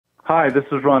Hi, this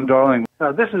is Ron Darling.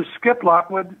 This is Skip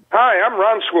Lockwood. Hi, I'm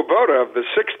Ron Swoboda of the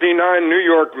 69 New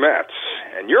York Mets,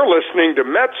 and you're listening to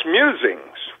Mets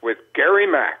Musings with Gary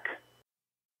Mack.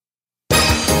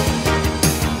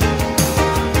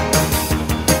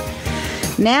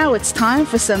 Now it's time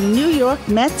for some New York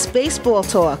Mets baseball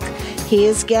talk.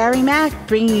 Here's Gary Mack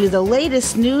bringing you the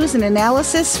latest news and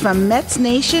analysis from Mets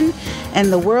Nation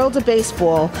and the world of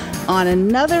baseball on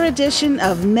another edition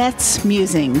of Mets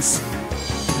Musings.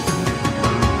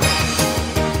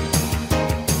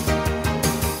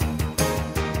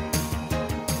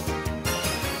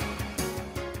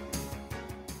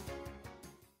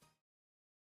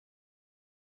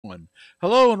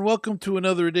 Hello and welcome to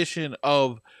another edition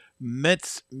of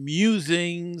Mets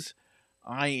Musings.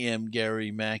 I am Gary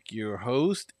Mack, your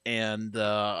host, and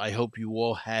I hope you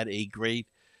all had a great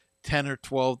 10 or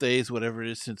 12 days, whatever it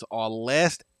is, since our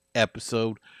last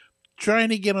episode. Trying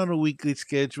to get on a weekly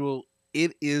schedule.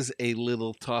 It is a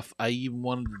little tough. I even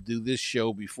wanted to do this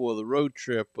show before the road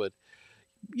trip, but,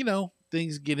 you know,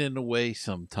 things get in the way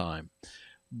sometime.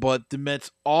 But the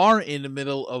Mets are in the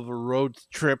middle of a road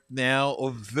trip now, a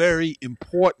very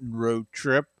important road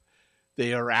trip.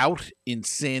 They are out in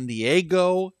San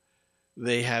Diego.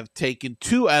 They have taken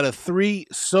 2 out of 3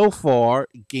 so far.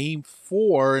 Game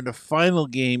 4 and the final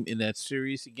game in that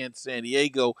series against San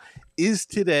Diego is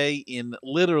today in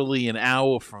literally an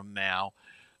hour from now.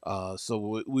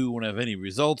 So we won't have any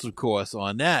results, of course,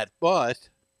 on that. But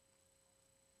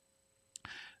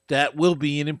that will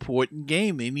be an important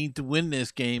game. They need to win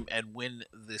this game and win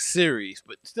the series.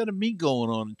 But instead of me going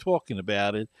on and talking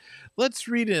about it, let's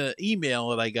read an email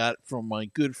that I got from my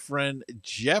good friend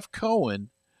Jeff Cohen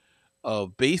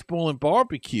of Baseball and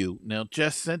Barbecue. Now,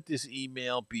 Jeff sent this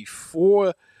email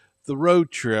before the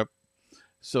road trip,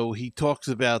 so he talks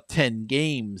about 10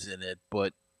 games in it,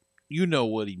 but you know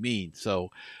what he means. So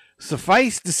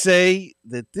suffice to say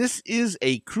that this is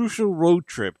a crucial road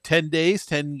trip. 10 days,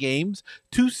 10 games,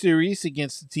 2 series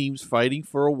against the teams fighting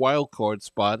for a wild card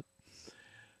spot.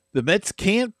 The Mets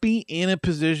can't be in a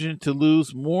position to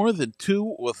lose more than 2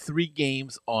 or 3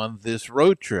 games on this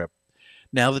road trip.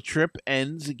 Now the trip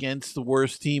ends against the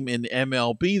worst team in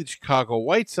MLB, the Chicago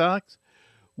White Sox.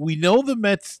 We know the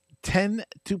Mets tend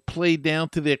to play down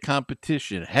to their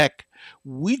competition. Heck,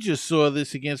 we just saw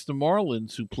this against the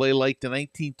Marlins, who play like the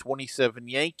 1927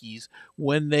 Yankees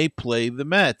when they play the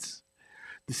Mets.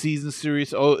 The season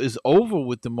series is over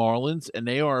with the Marlins, and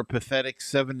they are a pathetic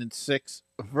 7-6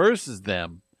 versus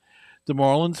them. The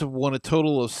Marlins have won a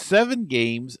total of 7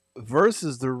 games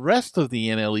versus the rest of the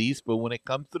NL East, but when it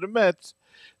comes to the Mets,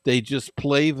 they just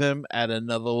play them at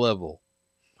another level.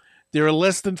 There are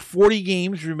less than 40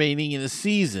 games remaining in the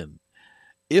season.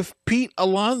 If Pete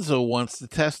Alonso wants to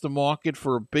test the market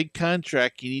for a big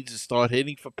contract, he needs to start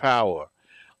hitting for power.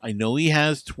 I know he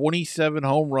has 27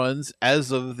 home runs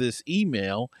as of this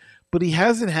email, but he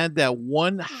hasn't had that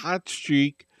one hot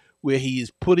streak where he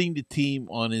is putting the team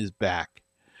on his back.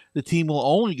 The team will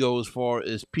only go as far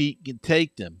as Pete can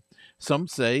take them. Some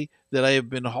say that I have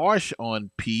been harsh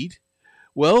on Pete.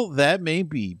 Well, that may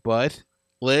be, but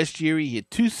last year he hit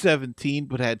 .217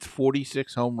 but had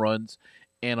 46 home runs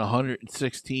and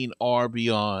 116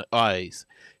 RBIs.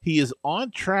 He is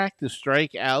on track to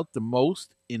strike out the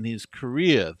most in his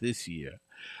career this year.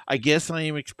 I guess I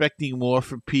am expecting more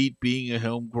from Pete, being a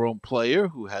homegrown player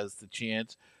who has the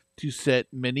chance to set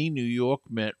many New York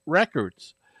Met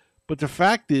records. But the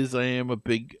fact is, I am a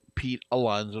big Pete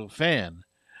Alonso fan.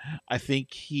 I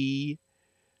think he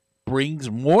brings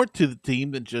more to the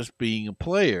team than just being a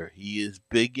player. He is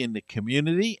big in the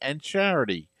community and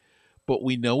charity. But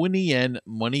we know in the end,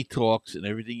 money talks and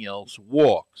everything else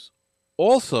walks.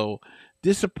 Also,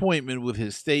 disappointment with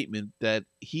his statement that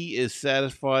he is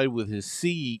satisfied with his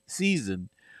season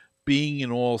being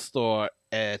an all-star,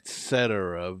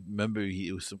 etc. Remember,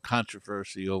 there was some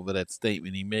controversy over that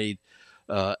statement he made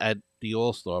at the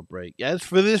all-star break. As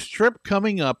for this trip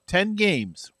coming up, 10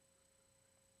 games.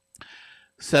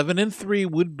 7-3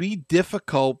 would be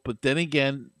difficult, but then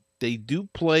again, they do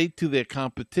play to their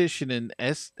competition,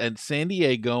 and San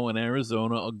Diego and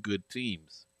Arizona are good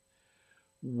teams.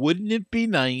 Wouldn't it be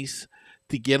nice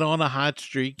to get on a hot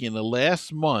streak in the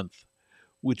last month,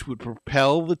 which would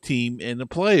propel the team in the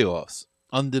playoffs?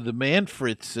 Under the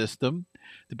Manfred system,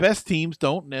 the best teams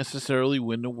don't necessarily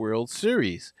win the World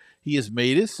Series. He has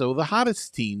made it so the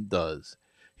hottest team does.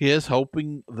 Here's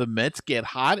hoping the Mets get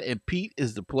hot, and Pete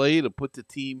is the player to put the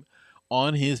team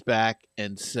on his back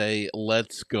and say,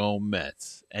 let's go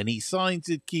Mets. And he signs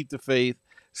it, keep the faith,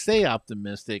 stay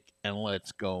optimistic, and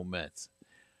let's go Mets.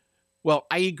 Well,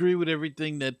 I agree with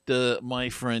everything that my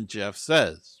friend Jeff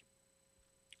says.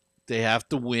 They have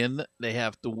to win. They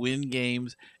have to win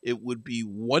games. It would be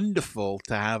wonderful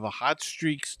to have a hot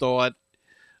streak start,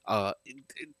 uh,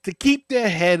 to keep their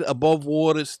head above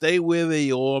water, stay where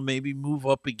they are, maybe move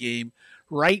up a game.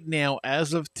 Right now,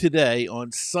 as of today,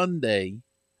 on Sunday,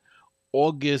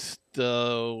 August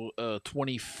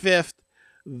 25th,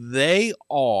 they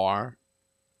are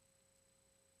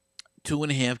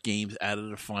 2.5 games out of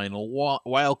the final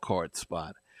wild card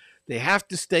spot. They have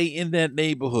to stay in that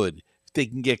neighborhood. If they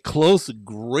can get closer,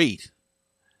 great.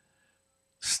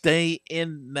 Stay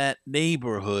in that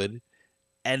neighborhood.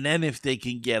 And then if they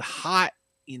can get hot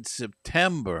in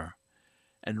September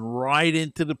and right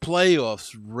into the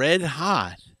playoffs, red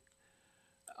hot,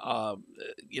 um,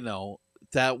 you know,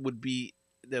 that would be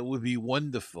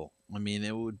wonderful. I mean,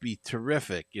 it would be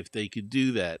terrific if they could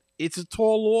do that. It's a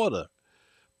tall order,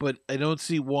 but I don't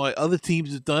see why other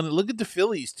teams have done it. Look at the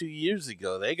Phillies 2 years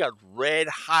ago. They got red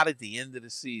hot at the end of the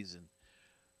season.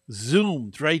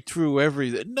 Zoomed right through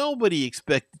everything. Nobody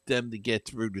expected them to get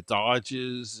through the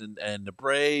Dodgers and the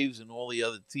Braves and all the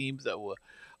other teams that were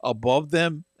above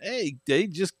them. Hey, they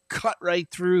just cut right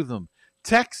through them.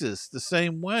 Texas, the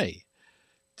same way.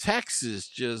 Texas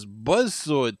just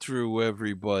buzzsawed through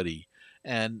everybody.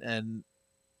 And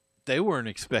they weren't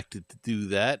expected to do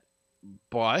that,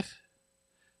 but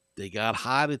they got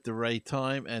hot at the right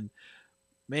time. And,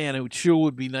 man, it sure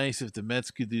would be nice if the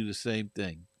Mets could do the same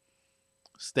thing.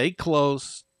 Stay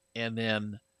close, and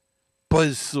then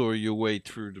buzzsaw your way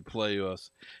through the playoffs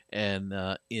and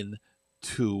into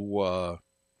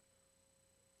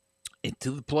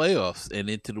the playoffs and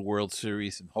into the World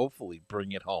Series, and hopefully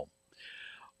bring it home.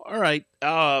 All right,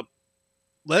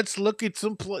 let's look at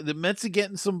some the Mets are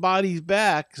getting some bodies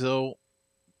back, so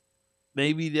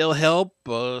maybe they'll help.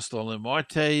 Starlin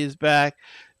Marte is back.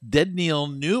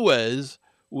 Dedniel Nuez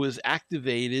was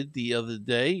activated the other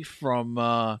day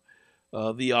from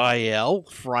the IL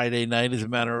Friday night, as a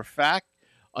matter of fact.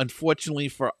 Unfortunately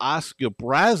for Oscar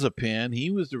Brazipan, he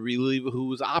was the reliever who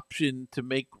was optioned to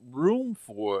make room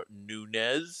for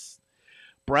Nunez.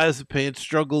 Brazipan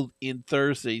struggled in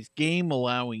Thursday's game,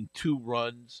 allowing 2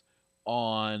 runs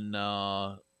on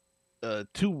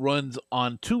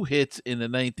 2 hits in the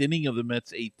ninth inning of the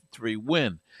Mets' 8-3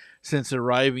 win. Since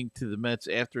arriving to the Mets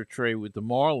after a trade with the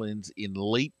Marlins in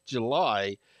late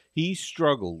July, he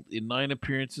struggled. In 9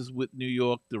 appearances with New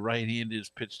York, the right-hander has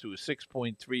pitched to a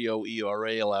 6.30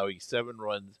 ERA, allowing 7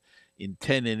 runs in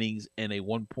 10 innings and a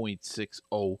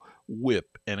 1.60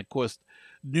 whip. And, of course,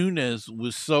 Nunez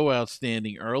was so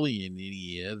outstanding early in the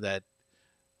year that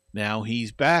now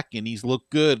he's back and he's looked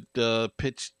good.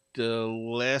 Pitched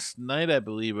last night, I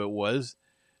believe it was,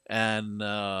 and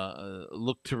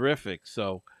looked terrific.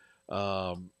 So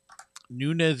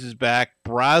Nunez is back.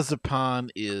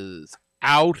 Brazipan is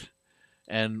out,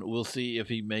 and we'll see if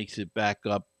he makes it back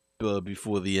up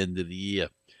before the end of the year.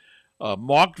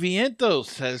 Mark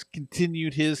Vientos has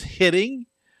continued his hitting,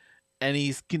 and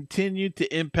he's continued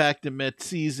to impact the Mets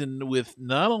season with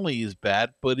not only his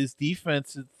bat, but his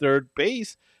defense at third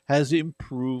base has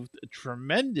improved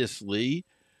tremendously.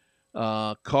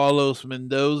 Carlos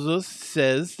Mendoza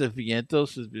says that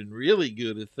Vientos has been really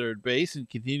good at third base and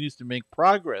continues to make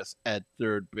progress at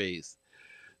third base.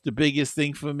 The biggest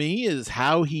thing for me is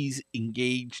how he's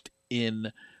engaged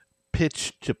in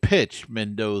pitch to pitch,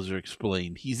 Mendoza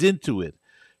explained. He's into it.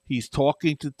 He's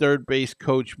talking to third base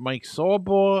coach Mike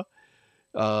Sauber,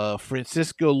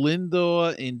 Francisco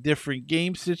Lindor in different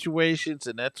game situations,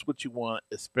 and that's what you want,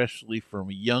 especially from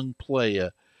a young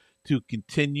player, to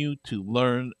continue to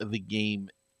learn the game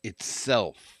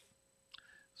itself.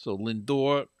 So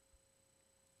Lindor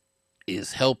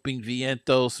is helping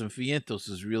Vientos, and Vientos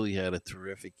has really had a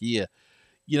terrific year.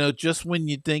 You know, just when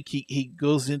you think he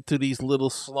goes into these little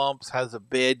slumps, has a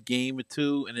bad game or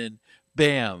two, and then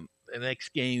bam, the next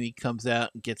game he comes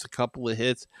out and gets a couple of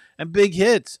hits, and big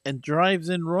hits, and drives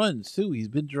in runs too. He's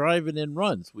been driving in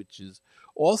runs, which is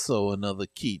also another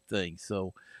key thing.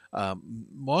 So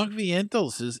Mark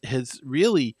Vientos has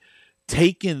really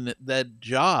taken that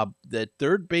job, that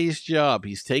third base job.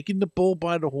 He's taken the bull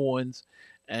by the horns,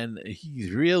 and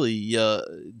he's really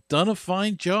done a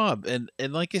fine job. And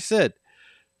like I said,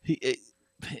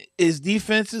 his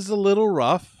defense is a little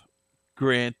rough,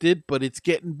 granted, but it's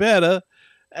getting better,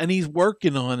 and he's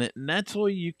working on it. And that's all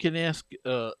you can ask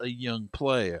a young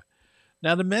player.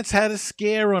 Now, the Mets had a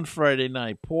scare on Friday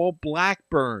night. Paul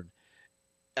Blackburn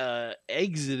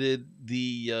exited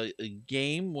the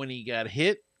game when he got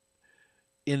hit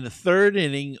in the third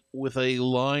inning with a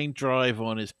line drive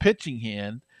on his pitching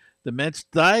hand. The Mets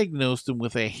diagnosed him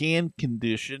with a hand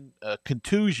contusion.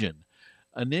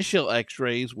 Initial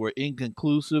x-rays were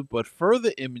inconclusive, but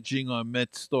further imaging on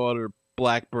Mets starter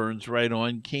Blackburn's right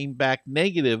arm came back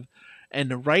negative,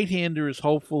 and the right-hander is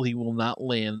hopeful he will not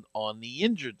land on the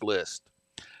injured list.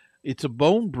 It's a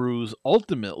bone bruise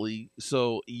ultimately,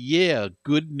 so yeah,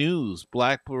 good news,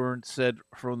 Blackburn said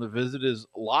from the visitors'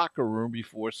 locker room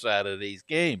before Saturday's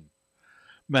game.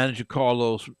 Manager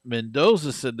Carlos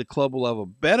Mendoza said the club will have a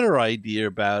better idea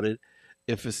about it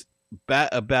if a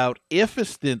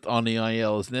stint on the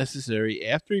IL is necessary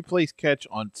after he plays catch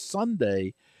on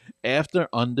Sunday after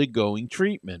undergoing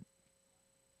treatment.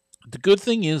 The good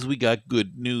thing is we got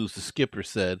good news, the skipper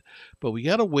said, but we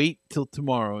got to wait till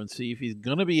tomorrow and see if he's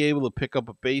going to be able to pick up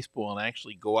a baseball and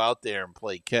actually go out there and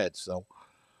play catch. So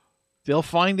they'll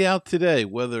find out today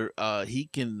whether he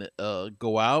can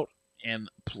go out and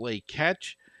play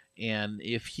catch, and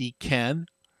if he can,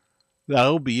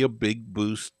 that'll be a big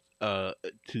boost to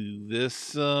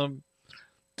this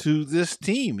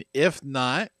team. If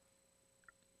not,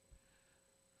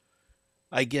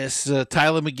 I guess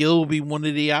Tyler McGill will be one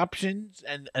of the options,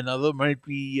 and another might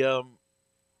be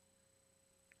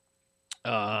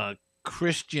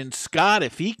Christian Scott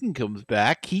if he can come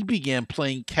back. He began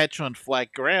playing catch on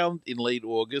flat ground in late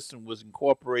August and was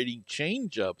incorporating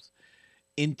changeups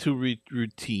into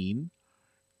routine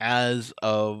as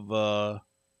of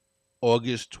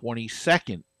August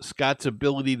 22nd. Scott's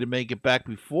ability to make it back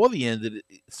before the end of the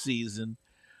season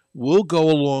will go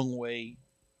a long way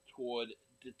toward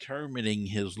determining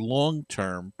his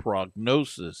long-term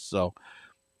prognosis. So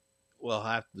we'll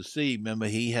have to see. Remember,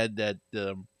 he had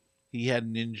an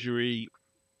injury.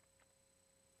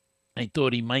 I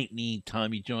thought he might need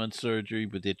Tommy John surgery,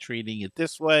 but they're treating it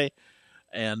this way,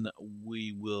 and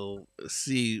we will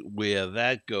see where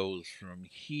that goes from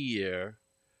here.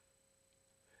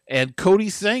 And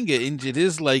Cody Senga injured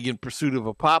his leg in pursuit of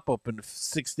a pop-up in the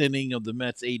sixth inning of the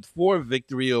Mets' 8-4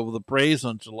 victory over the Braves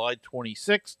on July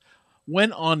 26th.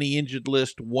 Went on the injured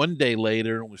list one day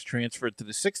later and was transferred to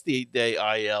the 68-day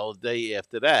IL a day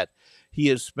after that. He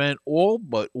has spent all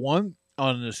but one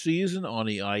on the season on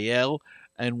the IL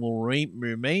and will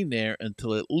remain there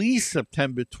until at least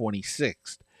September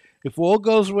 26th. If all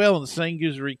goes well in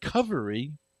Senga's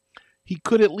recovery, he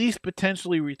could at least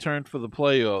potentially return for the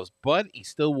playoffs, but he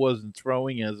still wasn't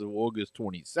throwing as of August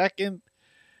 22nd,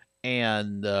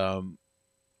 and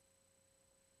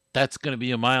that's going to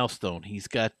be a milestone. He's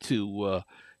got to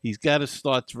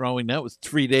start throwing. That was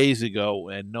 3 days ago,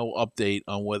 and no update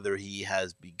on whether he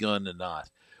has begun or not.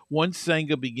 Once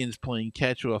Senga begins playing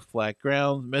catch off flat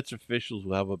ground, Mets officials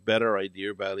will have a better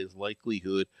idea about his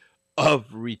likelihood of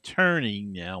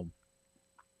returning. Now,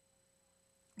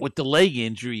 with the leg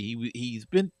injury, he's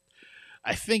been,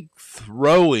 I think,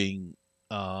 throwing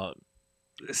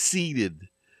seated,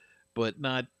 but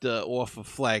not off of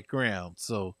flat ground.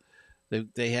 So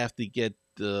they have to get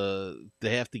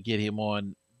him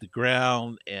on the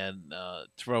ground and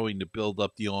throwing to build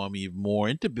up the arm even more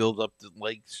and to build up the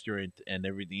leg strength and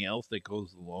everything else that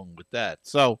goes along with that.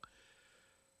 So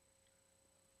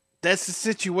that's the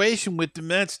situation with the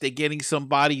Mets. They're getting some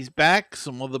bodies back.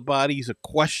 Some other bodies are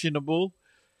questionable.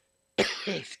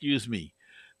 Excuse me.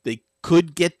 They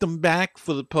could get them back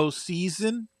for the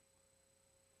postseason.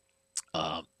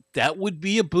 That would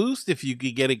be a boost if you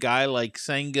could get a guy like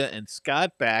Senga and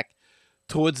Scott back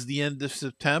towards the end of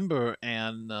September.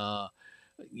 And,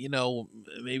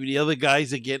 maybe the other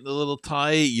guys are getting a little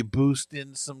tired. You boost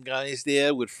in some guys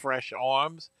there with fresh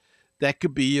arms. That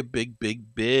could be a big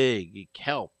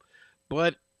help.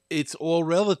 But it's all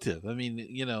relative. I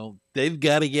mean, they've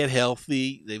got to get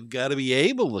healthy. They've got to be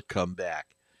able to come back.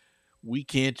 We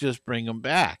can't just bring them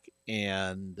back.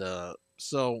 And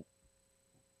so,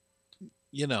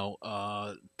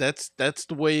 that's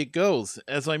the way it goes.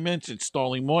 As I mentioned,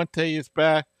 Starling Marte is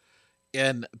back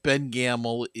and Ben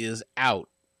Gamble is out.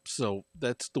 So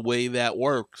that's the way that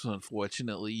works,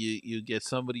 unfortunately. You get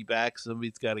somebody back,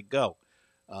 somebody's got to go.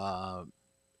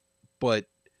 But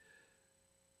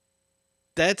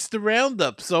that's the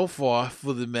roundup so far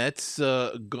for the Mets.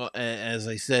 As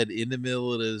I said, in the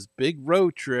middle of this big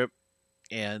road trip,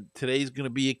 and today's going to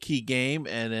be a key game,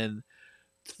 and then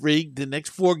the next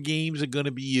 4 games are going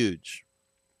to be huge.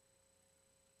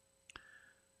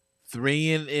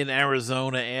 3 in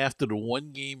Arizona after the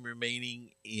 1 game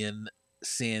remaining in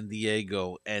San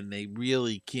Diego, and they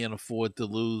really can't afford to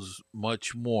lose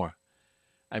much more.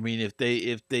 I mean, if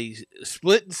they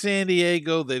split in San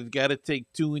Diego, they've got to take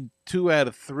 2 out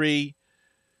of 3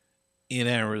 in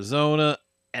Arizona,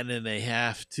 and then they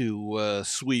have to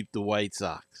sweep the White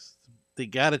Sox. They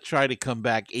got to try to come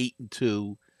back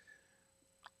 8-2,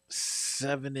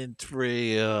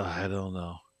 7-3. I don't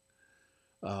know.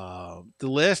 The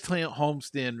last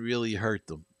homestand really hurt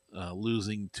them,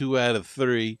 losing 2 out of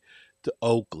 3 to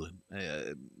Oakland.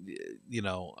 You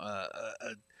know,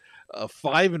 a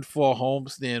 5-4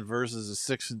 homestand versus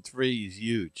a 6-3 is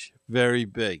huge, very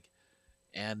big,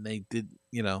 and they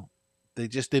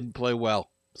just didn't play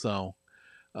well. So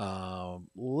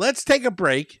let's take a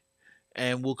break,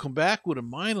 and we'll come back with a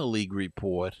minor league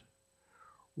report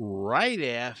right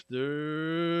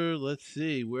after. Let's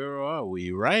see, where are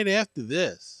we? Right after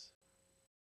this.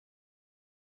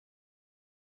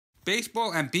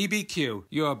 Baseball and BBQ,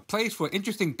 your place for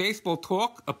interesting baseball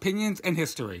talk, opinions, and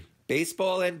history.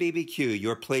 Baseball and BBQ,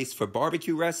 your place for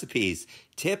barbecue recipes,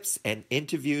 tips, and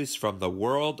interviews from the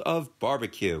world of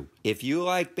barbecue. If you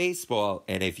like baseball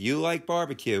and if you like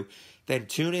barbecue, then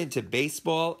tune in to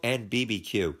Baseball and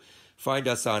BBQ. Find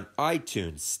us on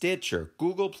iTunes, Stitcher,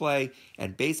 Google Play,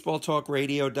 and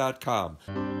BaseballTalkRadio.com.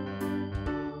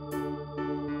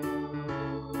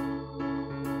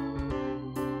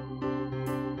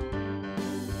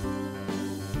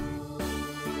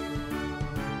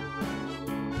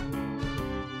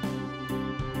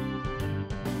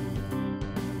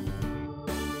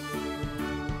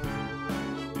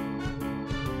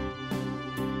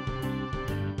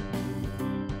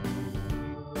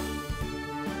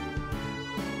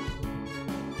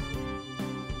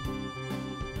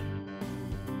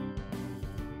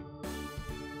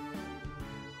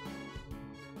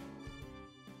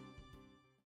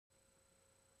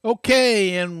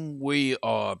 Okay, and we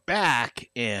are back,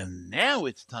 and now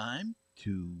it's time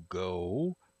to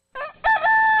go.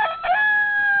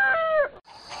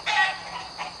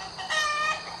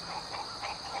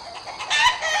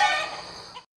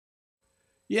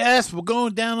 Yes, we're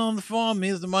going down on the farm.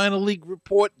 Here's the minor league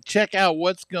report. Check out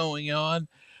what's going on.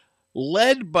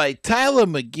 Led by Tyler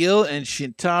McGill and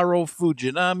Shintaro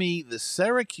Fujinami, the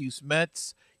Syracuse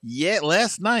Mets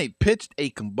last night pitched a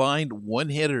combined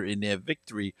one-hitter in their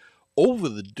victory over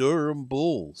the Durham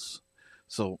Bulls.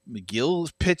 So McGill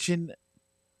is pitching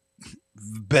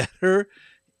better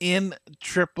in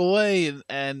AAA,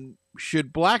 and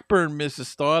should Blackburn miss a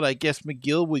start, I guess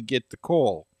McGill would get the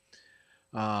call.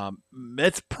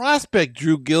 Mets prospect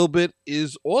Drew Gilbert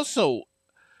is also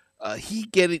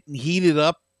getting heated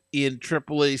up in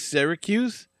AAA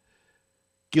Syracuse.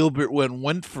 Gilbert went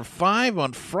 1 for 5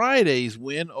 on Friday's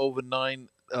win 9-6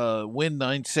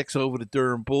 over the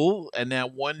Durham Bull, and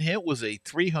that one hit was a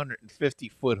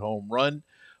 350-foot home run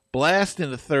blast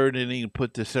in the third inning and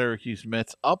put the Syracuse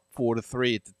Mets up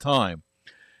 4-3 at the time.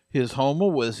 His homer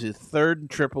was his third in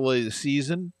AAA this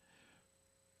season.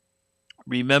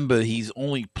 Remember, he's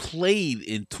only played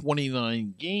in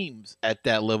 29 games at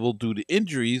that level due to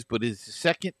injuries, but his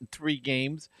second in 3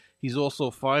 games. He's also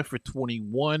 5 for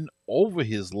 21 over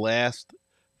his last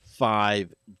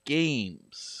 5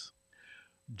 games.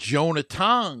 Jonah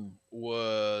Tong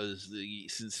was the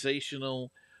sensational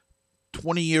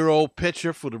 20-year-old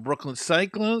pitcher for the Brooklyn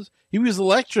Cyclones. He was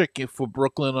electric for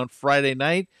Brooklyn on Friday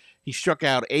night. He struck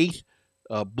out 8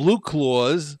 Blue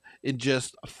Claws in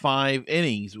just 5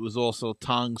 innings. It was also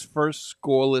Tong's first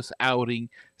scoreless outing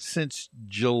since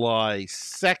July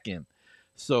 2nd.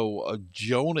 So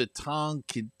Jonah Tong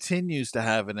continues to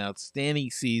have an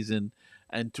outstanding season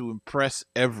and to impress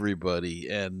everybody.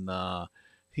 And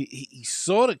he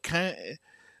sort of kind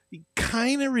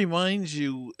of reminds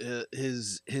you,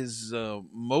 his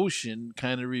motion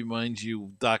kind of reminds you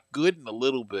of Doc Gooden a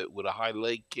little bit with a high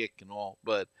leg kick and all.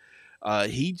 But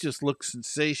he just looks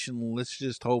sensational. Let's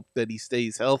just hope that he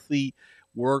stays healthy,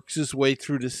 works his way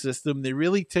through the system. They're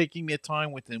really taking their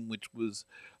time with him, which was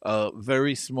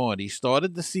very smart. He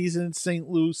started the season in St.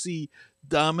 Lucie,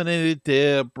 dominated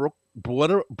there,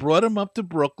 brought him up to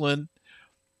Brooklyn.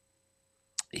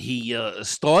 He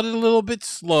started a little bit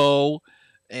slow,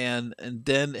 and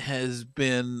then has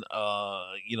been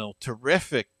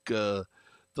terrific the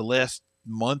last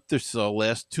month or so,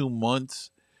 last 2 months,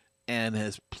 and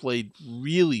has played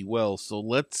really well. So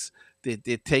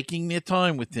they're taking their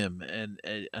time with him, and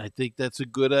I think that's a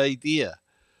good idea.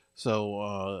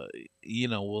 So,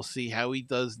 we'll see how he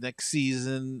does next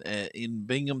season in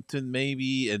Binghamton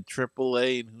maybe, and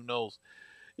AAA, and who knows.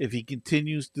 If he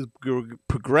continues to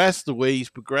progress the way he's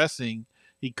progressing,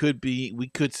 we could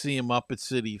see him up at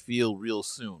Citi Field real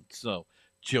soon. So,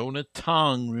 Jonah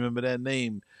Tong, remember that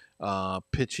name,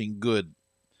 pitching good.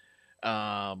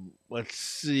 Let's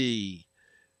see.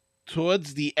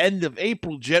 Towards the end of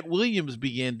April, Jet Williams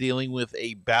began dealing with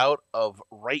a bout of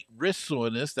right wrist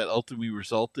soreness that ultimately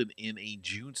resulted in a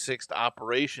June 6th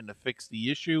operation to fix the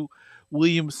issue.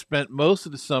 Williams spent most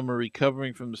of the summer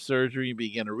recovering from the surgery and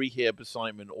began a rehab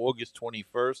assignment August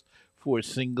 21st for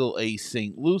Single A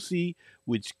St. Lucie,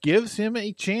 which gives him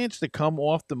a chance to come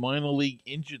off the minor league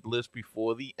injured list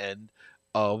before the end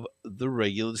of the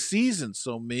regular season.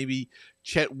 So maybe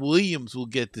Jet Williams will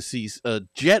get to see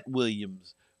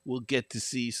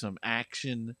some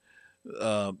action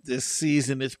this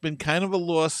season. It's been kind of a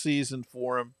lost season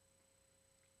for him.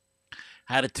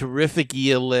 Had a terrific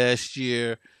year last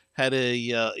year. Had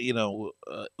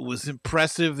was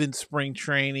impressive in spring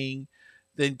training.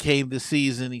 Then came the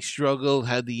season. He struggled,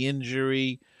 had the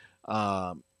injury,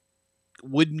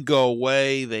 wouldn't go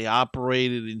away. They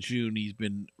operated in June. He's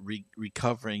been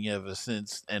recovering ever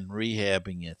since and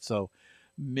rehabbing it. So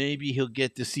maybe he'll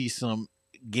get to see some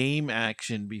game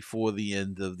action before the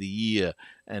end of the year,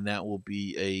 and that will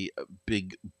be a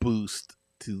big boost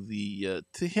to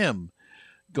him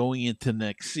going into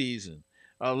next season.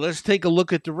 Let's take a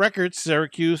look at the records.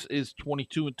 Syracuse is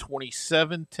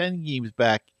 22-27, 10 games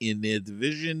back in their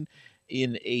division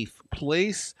in 8th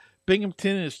place.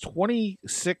 Binghamton is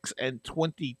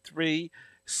 26-23,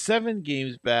 7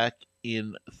 games back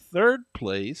in 3rd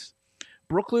place.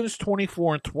 Brooklyn is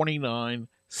 24-29,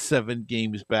 7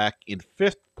 games back in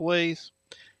 5th place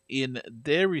in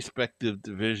their respective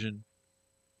division.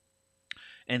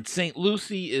 And St.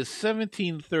 Lucie is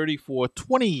 17-34,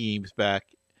 20 games back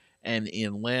and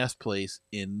in last place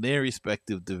in their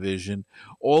respective division.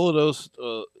 All of those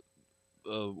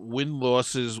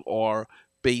win-losses are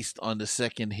based on the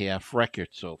second half record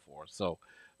so far. So,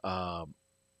 not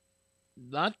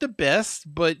the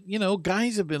best, but,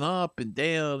 guys have been up and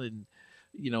down and,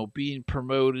 being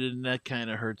promoted, and that kind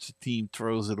of hurts the team,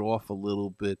 throws it off a little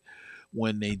bit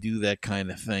when they do that kind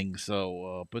of thing.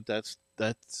 So, but that's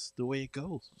the way it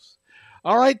goes.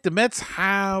 All right, the Mets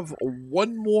have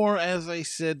one more, as I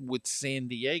said, with San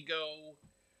Diego,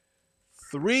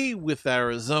 3 with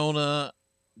Arizona,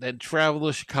 then travel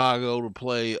to Chicago to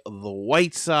play the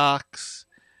White Sox,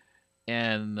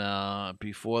 and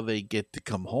before they get to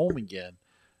come home again.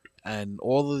 And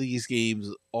all of these games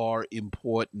are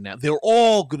important now. They're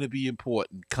all going to be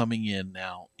important coming in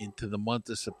now into the month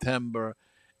of September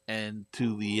and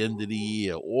to the end of the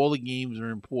year. All the games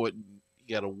are important. You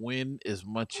got to win as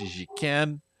much as you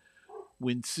can,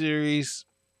 win series,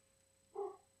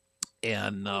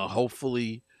 and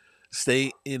hopefully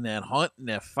stay in that hunt and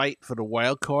that fight for the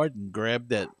wild card and grab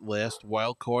that last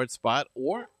wild card spot,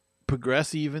 or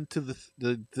progress even to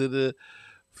the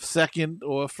second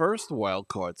or first wild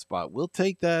card spot. We'll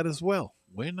take that as well.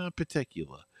 We're not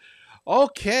particular.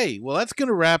 Okay, well, that's going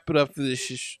to wrap it up for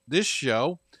this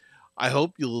show. I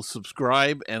hope you'll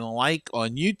subscribe and like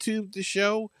on YouTube the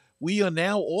show. We are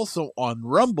now also on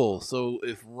Rumble, so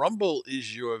if Rumble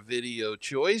is your video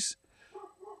choice,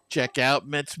 check out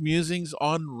Mets Musings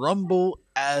on Rumble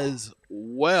as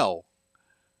well.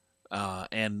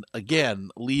 And again,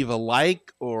 leave a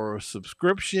like or a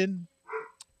subscription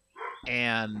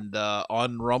and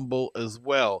on Rumble as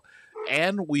well.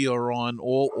 And we are on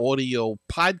all audio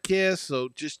podcasts, so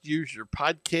just use your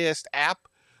podcast app,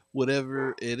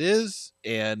 whatever it is,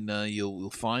 and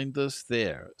you'll find us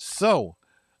there. So,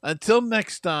 until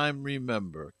next time,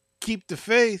 remember, keep the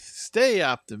faith, stay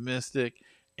optimistic,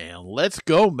 and let's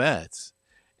go Mets.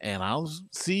 And I'll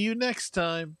see you next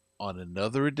time on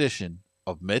another edition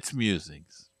of Mets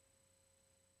Musings.